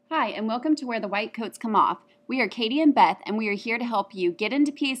Hi, and welcome to Where the White Coats Come Off. We are Katie and Beth, and we are here to help you get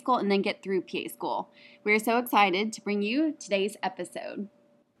into PA school and then get through PA school. We are so excited to bring you today's episode.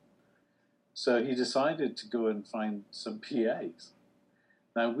 So he decided to go and find some PAs.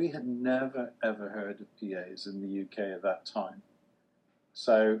 Now, we had never, ever heard of PAs in the UK at that time.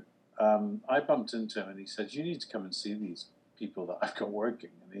 So I bumped into him and he said, "You need to come and see these people that I've got working."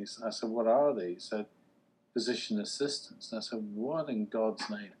 And I said, "What are they?" He said, "Physician assistants." And I said, "What in God's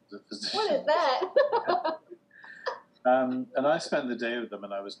name is a physician?" What is that? And I spent the day with them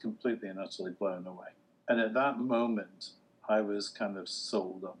and I was completely and utterly blown away. And at that moment, I was kind of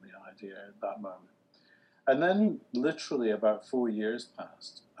sold on the idea at that moment. And then literally about 4 years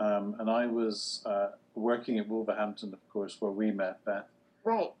passed. And I was working at Wolverhampton, of course, where we met, Beth.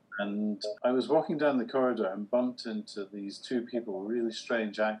 Right. And I was walking down the corridor and bumped into these two people with really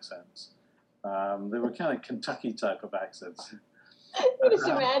strange accents. They were kind of Kentucky type of accents. You just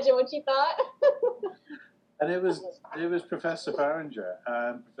imagine what you thought. And it was Professor Barringer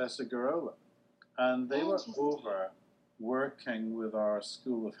and Professor Garola. And they were over working with our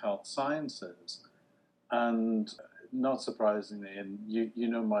School of Health Sciences. And not surprisingly, and you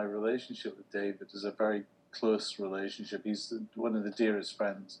know my relationship with David is a very close relationship. He's one of the dearest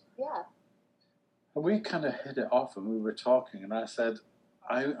friends. Yeah. And we kind of hit it off and we were talking and I said,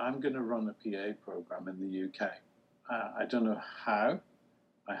 I'm going to run a PA program in the UK. I don't know how.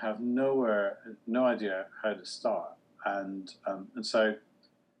 I have no idea how to start. And so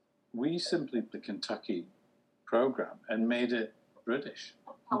we simply the Kentucky program and made it British.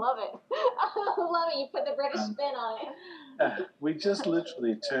 I love it. I love it. You put the British spin on it. We just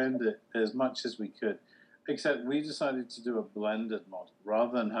literally turned it as much as we could, except we decided to do a blended model.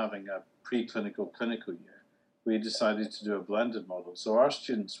 Rather than having a preclinical clinical year, we decided to do a blended model. So our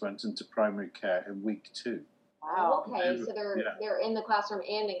students went into primary care in week 2. Wow. Okay, so they're in the classroom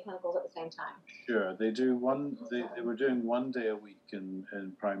and in clinicals at the same time. Sure, they do they were doing 1 day a week in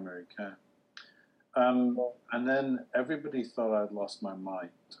primary care. And then everybody thought I'd lost my mind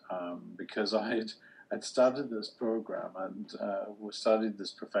because I'd started this program and studied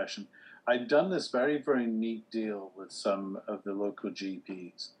this profession. I'd done this very, very neat deal with some of the local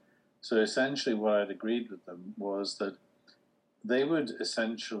GPs. So essentially what I'd agreed with them was that they would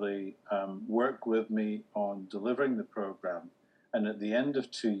essentially work with me on delivering the program. And at the end of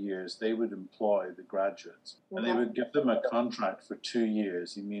 2 years, they would employ the graduates. And they would give them a contract for 2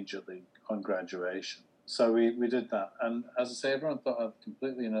 years immediately on graduation. So we did that. And as I say, everyone thought I'd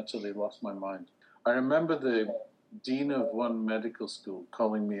completely and utterly lost my mind. I remember the dean of one medical school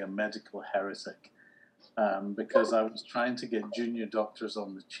calling me a medical heretic because I was trying to get junior doctors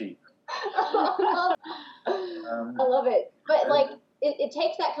on the cheap. I love it. But it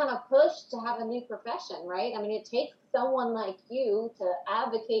takes that kind of push to have a new profession, right? I mean, it takes someone like you to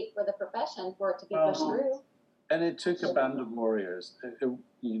advocate for the profession for it to be pushed through. And it took a band of warriors. It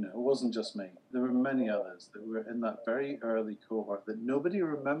wasn't just me. There were many others that were in that very early cohort that nobody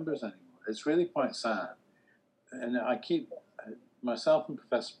remembers anymore. It's really quite sad. And myself and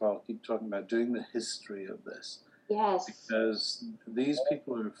Professor Paul keep talking about doing the history of this. Yes. Because these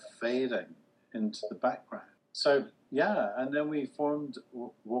people are fading into the background. So, yeah, and then we formed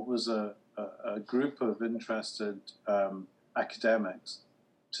what was a group of interested academics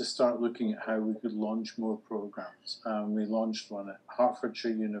to start looking at how we could launch more programs. We launched one at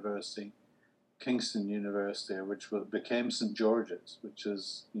Hertfordshire University, Kingston University, which became St. George's, which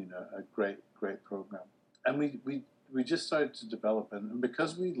is a great program. And we just started to develop it. And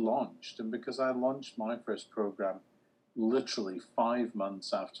because we launched, and because I launched my first program literally 5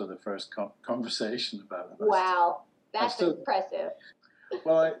 months after the first conversation about it. Wow, that's impressive.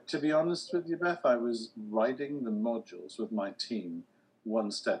 Well, to be honest with you, Beth, I was writing the modules with my team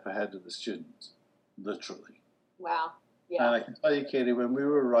 1 step ahead of the students, literally. Wow. Yeah. And I can tell you, Katie, when we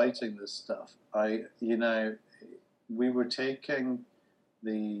were writing this stuff, we were taking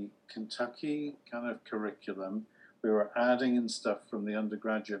the Kentucky kind of curriculum, we were adding in stuff from the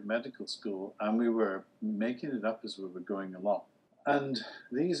undergraduate medical school, and we were making it up as we were going along. And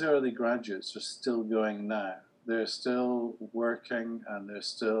these early graduates are still going now. They're still working, and they're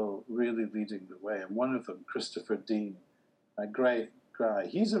still really leading the way. And one of them, Christopher Dean, a great guy,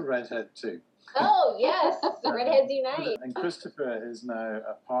 he's a redhead too. Oh, yes, the Redheads Unite. And Christopher is now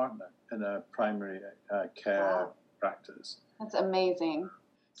a partner in a primary care practice. That's amazing.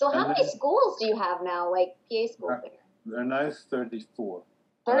 So how many schools do you have now, like PA schools there? They're now 34.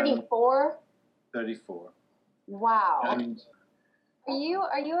 34? 34. Wow. And Are you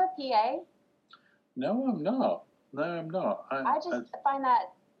a PA? no, I'm not. No, I'm not. I just find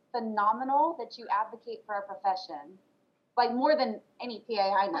that phenomenal that you advocate for a profession. like more than any PA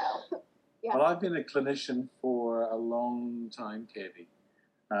I know. Yeah. Well, I've been a clinician for a long time, Katie.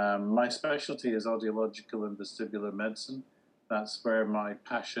 My specialty is audiological and vestibular medicine. That's where my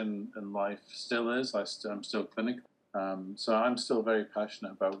passion in life still is. I'm still clinical. So I'm still very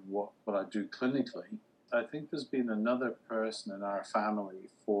passionate about what I do clinically. I think there's been another person in our family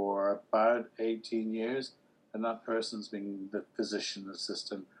for about 18 years, and that person's been the physician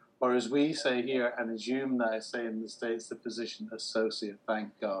assistant, or as we say here, and as you and I say in the States, the physician associate, thank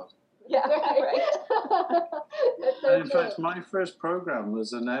God. Yeah, right. That's so And in true. fact, my first program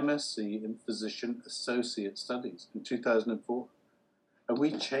was an MSc in Physician Associate Studies in 2004. And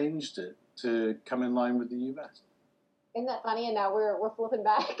we changed it to come in line with the US. Isn't that funny? And now we're flipping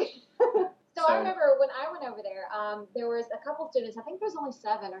back. So I remember when I went over there was a couple students, I think there was only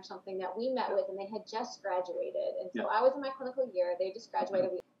 7 or something that we met with, and they had just graduated. And so I was in my clinical year, they just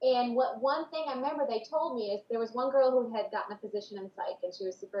graduated. And one thing I remember they told me is there was one girl who had gotten a position in psych, and she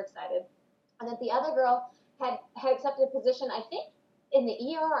was super excited. And then the other girl had accepted a position, I think, in the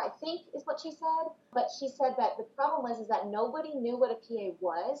ER, I think is what she said. But she said that the problem was that nobody knew what a PA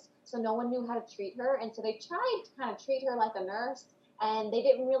was, so no one knew how to treat her. And so they tried to kind of treat her like a nurse, and they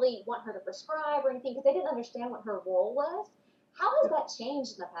didn't really want her to prescribe or anything because they didn't understand what her role was. How has that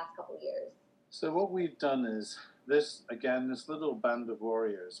changed in the past couple of years? So what we've done is this little band of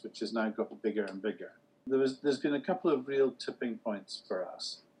warriors, which has now got bigger and bigger. There's been a couple of real tipping points for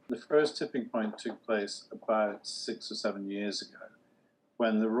us. The first tipping point took place about 6 or 7 years ago,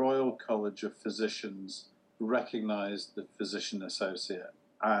 when the Royal College of Physicians recognized the physician associate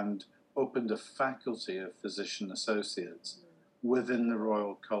and opened a faculty of physician associates within the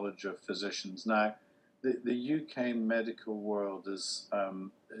Royal College of Physicians. Now, the UK medical world is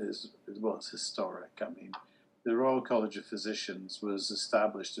it's historic. I mean, the Royal College of Physicians was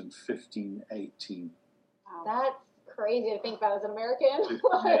established in 1518. Wow. That's crazy to think about as an American.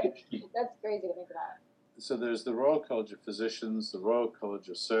 That's crazy to think about. So there's the Royal College of Physicians, the Royal College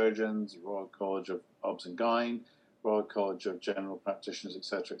of Surgeons, the Royal College of Obs and Gyn, Royal College of General Practitioners,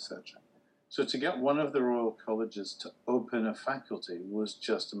 etc., etc. So to get one of the Royal Colleges to open a faculty was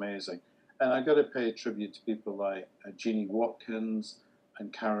just amazing. And I got to pay tribute to people like Jeannie Watkins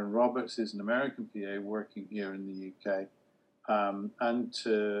and Karen Roberts, who's an American PA working here in the UK, and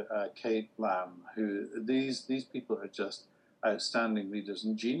to Kate Lamb, who these people are just outstanding leaders.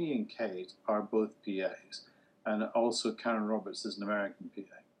 And Jeannie and Kate are both PAs, and also Karen Roberts is an American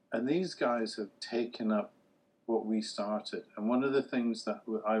PA. And these guys have taken up what we started. And one of the things that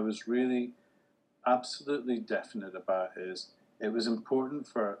I was really absolutely definite about is it was important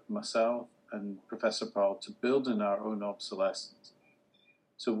for myself and Professor Paul to build in our own obsolescence.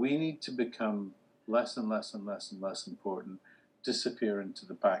 So we need to become less and less and less and less important, disappear into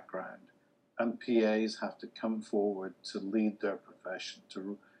the background, and PAs have to come forward to lead their profession,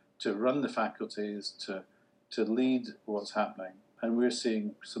 to run the faculties, to lead what's happening. And we're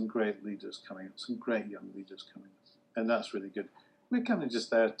seeing some great leaders coming up, some great young leaders coming up, and that's really good. We're kind of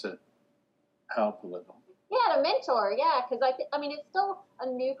just there to help a little. Yeah, to mentor, yeah, because I mean, it's still a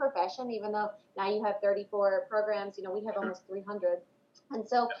new profession, even though now you have 34 programs, you know, we have almost 300. And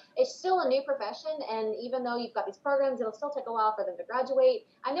so it's still a new profession, and even though you've got these programs, it'll still take a while for them to graduate.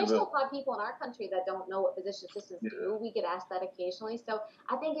 And there's still a lot of people in our country that don't know what physician assistants do. We get asked that occasionally. So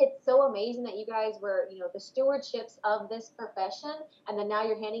I think it's so amazing that you guys were, you know, the stewardships of this profession, and then now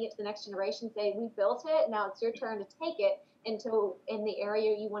you're handing it to the next generation, saying, we built it, now it's your turn to take it in the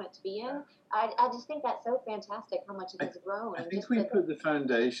area you want it to be in. I just think that's so fantastic how much it has grown. I think we put the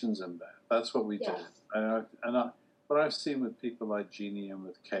foundations in there. That's what we did. What I've seen with people like Jeannie and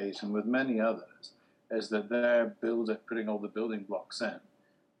with Kate and with many others is that they're putting all the building blocks in.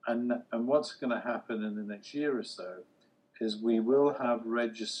 And what's going to happen in the next year or so is we will have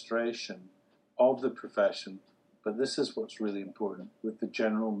registration of the profession, but this is what's really important, with the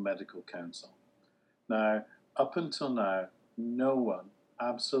General Medical Council. Now, up until now, no one,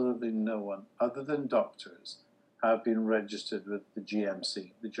 absolutely no one, other than doctors, have been registered with the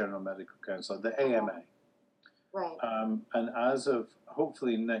GMC, the General Medical Council, the AMA. Right. And as of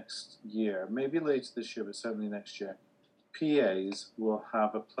hopefully next year, maybe later this year, but certainly next year, PAs will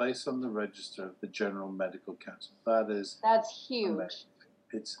have a place on the register of the General Medical Council. That's huge. Amazing.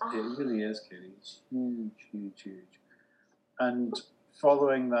 It really is, Katie. It's huge, huge, huge. And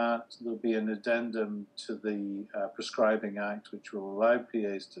following that, there'll be an addendum to the Prescribing Act, which will allow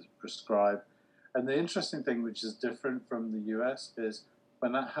PAs to prescribe. And the interesting thing, which is different from the US, is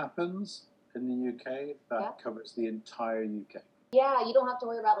when that happens in the UK, that covers the entire UK. Yeah, you don't have to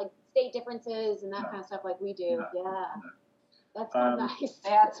worry about like state differences and that kind of stuff like we do. That's so nice.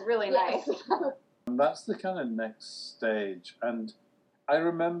 That's really nice. That's the kind of next stage. And I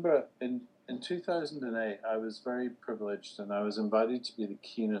remember in 2008, I was very privileged and I was invited to be the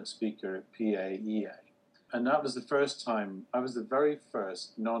keynote speaker at PAEA. And that was the first time, I was the very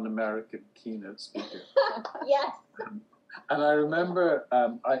first non-American keynote speaker. Yes. And I remember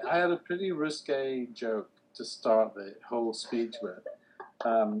I had a pretty risque joke to start the whole speech with,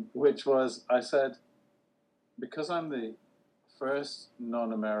 which was, I said, because I'm the first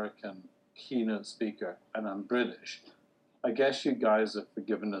non-American keynote speaker and I'm British, I guess you guys have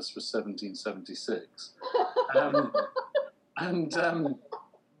forgiven us for 1776.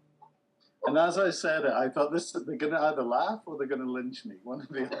 And as I said it, I thought they're going to either laugh or they're going to lynch me, one or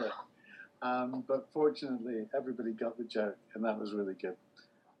the other. But fortunately, everybody got the joke, and that was really good.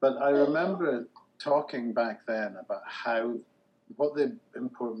 But I remember talking back then about what the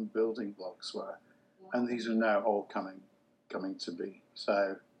important building blocks were, and these are now all coming to be.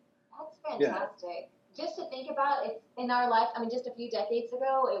 So that's fantastic. Yeah. Just to think about it, in our life, I mean, just a few decades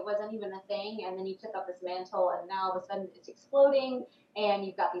ago, it wasn't even a thing, and then you took up this mantle, and now all of a sudden it's exploding, and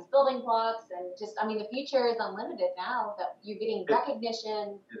you've got these building blocks, and just, I mean, the future is unlimited now that you're getting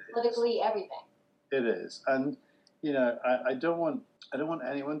recognition, politically, everything. It is, and you know, I don't want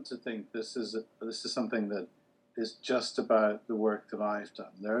anyone to think this is something that is just about the work that I've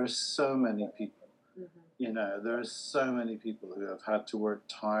done. There are so many people, you know, there are so many people who have had to work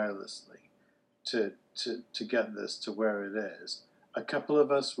tirelessly to get this to where it is. A couple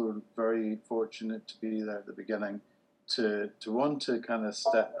of us were very fortunate to be there at the beginning, to want to kind of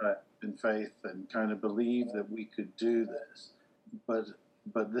step out in faith and kind of believe that we could do this.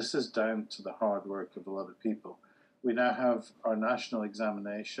 But this is down to the hard work of a lot of people. We now have our national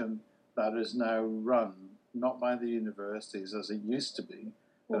examination that is now run not by the universities as it used to be,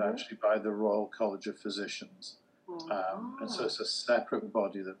 but actually by the Royal College of Physicians. And so it's a separate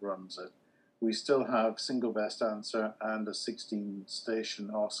body that runs it. We still have single best answer and a 16-station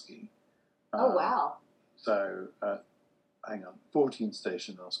OSCE. Oh, wow. So,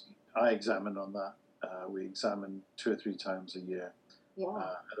 14-station OSCE. I examine on that. We examine 2 or 3 times a year.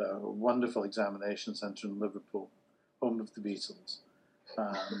 Yeah. At a wonderful examination centre in Liverpool, home of the Beatles.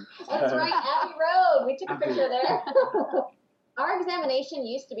 That's right, Abbey Road. We took a picture there. Our examination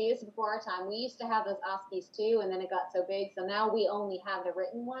used to be, this is before our time, we used to have those OSCEs too, and then it got so big, so now we only have the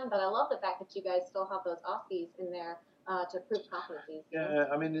written one, but I love the fact that you guys still have those OSCEs in there to prove competencies. Yeah,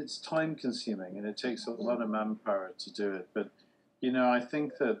 I mean, it's time consuming and it takes a lot of manpower to do it, but, you know, I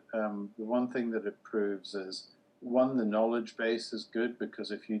think that the one thing that it proves is, one, the knowledge base is good,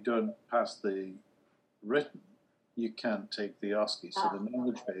 because if you don't pass the written, you can't take the OSCE, so the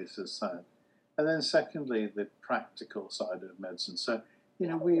knowledge base is sound. And then secondly, the practical side of medicine. So, you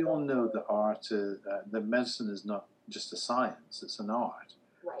know, we all know that medicine is not just a science, it's an art.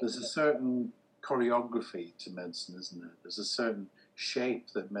 Right. There's a certain choreography to medicine, isn't there? There's a certain shape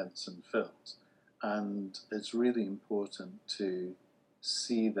that medicine fills. And it's really important to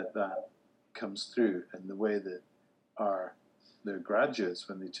see that comes through in the way that their graduates,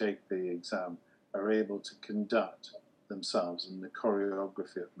 when they take the exam, are able to conduct themselves in the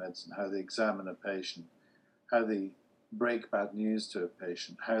choreography of medicine, how they examine a patient, how they break bad news to a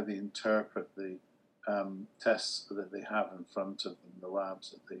patient, how they interpret the tests that they have in front of them, the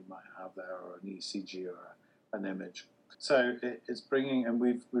labs that they might have there, or an ECG or an image. So it's bringing, and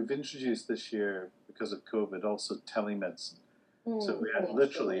we've introduced this year, because of COVID, also telemedicine. So we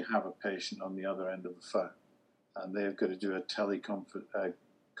literally have a patient on the other end of the phone, and they've got to do a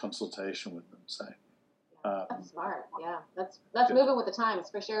consultation with them, say. That's smart, yeah. That's moving with the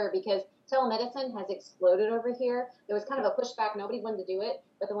times for sure, because telemedicine has exploded over here. There was kind of a pushback, nobody wanted to do it,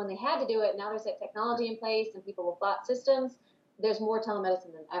 but then when they had to do it, now there's that technology in place and people have bought systems. There's more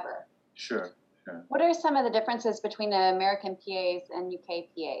telemedicine than ever. Sure. What are some of the differences between the American PAs and UK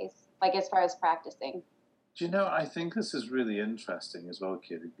PAs, like as far as practicing? Do you know, I think this is really interesting as well,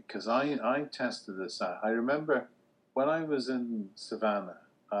 Katie, because I tested this out. I remember when I was in Savannah,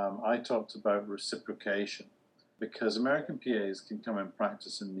 I talked about reciprocation, because American PAs can come and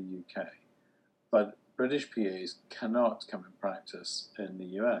practice in the UK, but British PAs cannot come and practice in the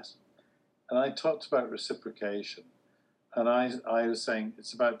US. And I talked about reciprocation, and I was saying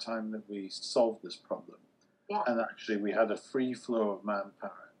it's about time that we solve this problem. Yeah. And actually we had a free flow of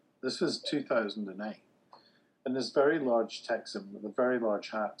manpower. This was 2008. And this very large Texan with a very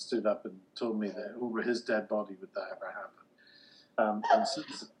large hat stood up and told me that over his dead body would that ever happen. And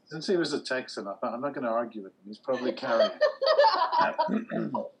since he was a Texan, I thought, I'm not going to argue with him. He's probably carrying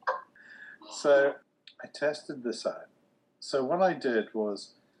it. So I tested this out. So what I did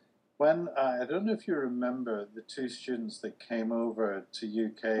was, when I don't know if you remember the 2 students that came over to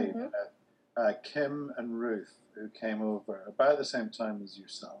UK Kim and Ruth, who came over about the same time as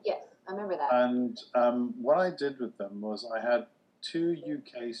yourself. Yes, I remember that. And what I did with them was I had 2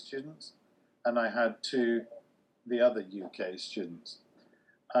 UK students and I had 2 the other UK students.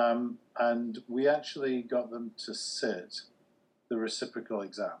 And we actually got them to sit the reciprocal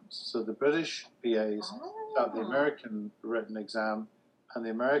exams. So the British PAs sat the American written exam, and the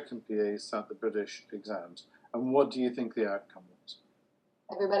American PAs sat the British exams. And what do you think the outcome was?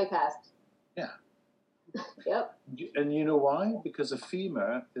 Everybody passed. Yeah. Yep. And you know why? Because a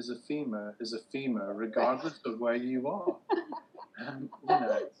femur is a femur is a femur, regardless of where you are.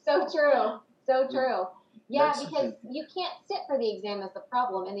 So true. So true. Yeah, because you can't sit for the exam as the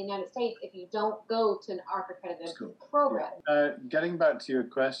problem in the United States if you don't go to an ARC accredited program. Getting back to your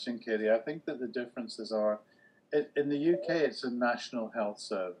question, Katie, I think that the differences are, in the UK, it's a national health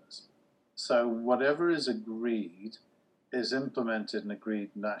service. So whatever is agreed is implemented and agreed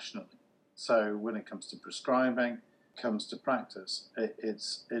nationally. So when it comes to prescribing, comes to practice, it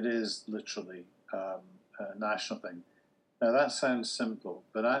is literally a national thing. Now that sounds simple,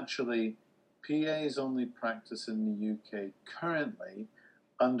 but actually PAs only practice in the UK currently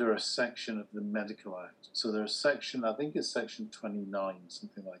under a section of the Medical Act. So there's a section, I think it's section 29,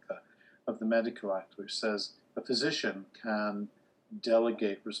 something like that, of the Medical Act, which says a physician can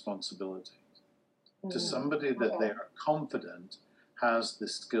delegate responsibility to somebody that they are confident has the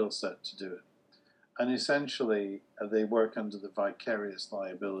skill set to do it. And essentially, they work under the vicarious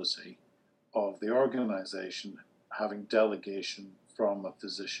liability of the organization having delegation from a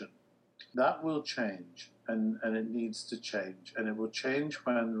physician. That will change, and it needs to change. And it will change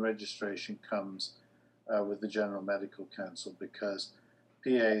when registration comes with the General Medical Council, because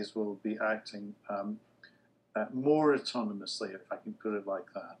PAs will be acting more autonomously, if I can put it like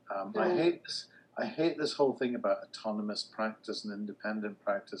that. I hate this whole thing about autonomous practice and independent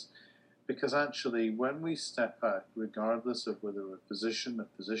practice, because actually when we step out, regardless of whether we're a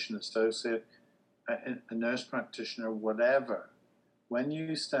physician associate, a nurse practitioner, whatever, when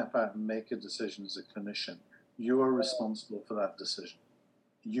you step out and make a decision as a clinician, you are responsible for that decision.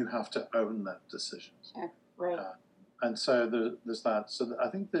 You have to own that decision. Sure, right. And so there's that. So I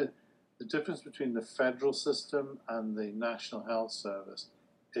think the difference between the federal system and the National Health Service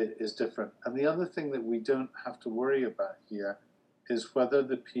is different. And the other thing that we don't have to worry about here is whether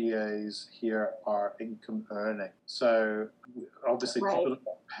the PAs here are income earning. So obviously people don't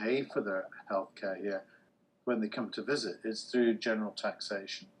pay for their healthcare here when they come to visit. It's through general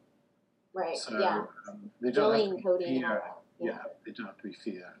taxation. Right. So they don't billing, have to be coding, fee and all earning. that. Yeah, they don't have to be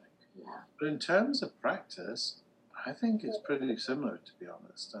fee earning. Yeah. But in terms of practice, I think it's pretty similar, to be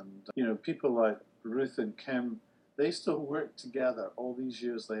honest. And people like Ruth and Kim, they still work together all these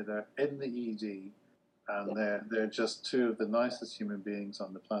years later in the ED, and they're just 2 of the nicest human beings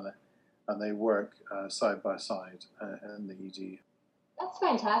on the planet, and they work side by side in the ED. That's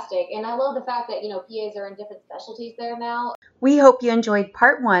fantastic. And I love the fact that, PAs are in different specialties there now. We hope you enjoyed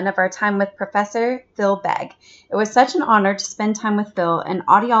part 1 of our time with Professor Phil Begg. It was such an honor to spend time with Phil, an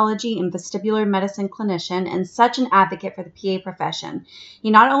audiology and vestibular medicine clinician and such an advocate for the PA profession. He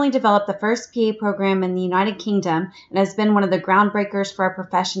not only developed the first PA program in the United Kingdom and has been one of the groundbreakers for our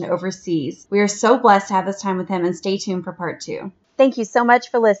profession overseas. We are so blessed to have this time with him, and stay tuned for part 2. Thank you so much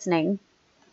for listening.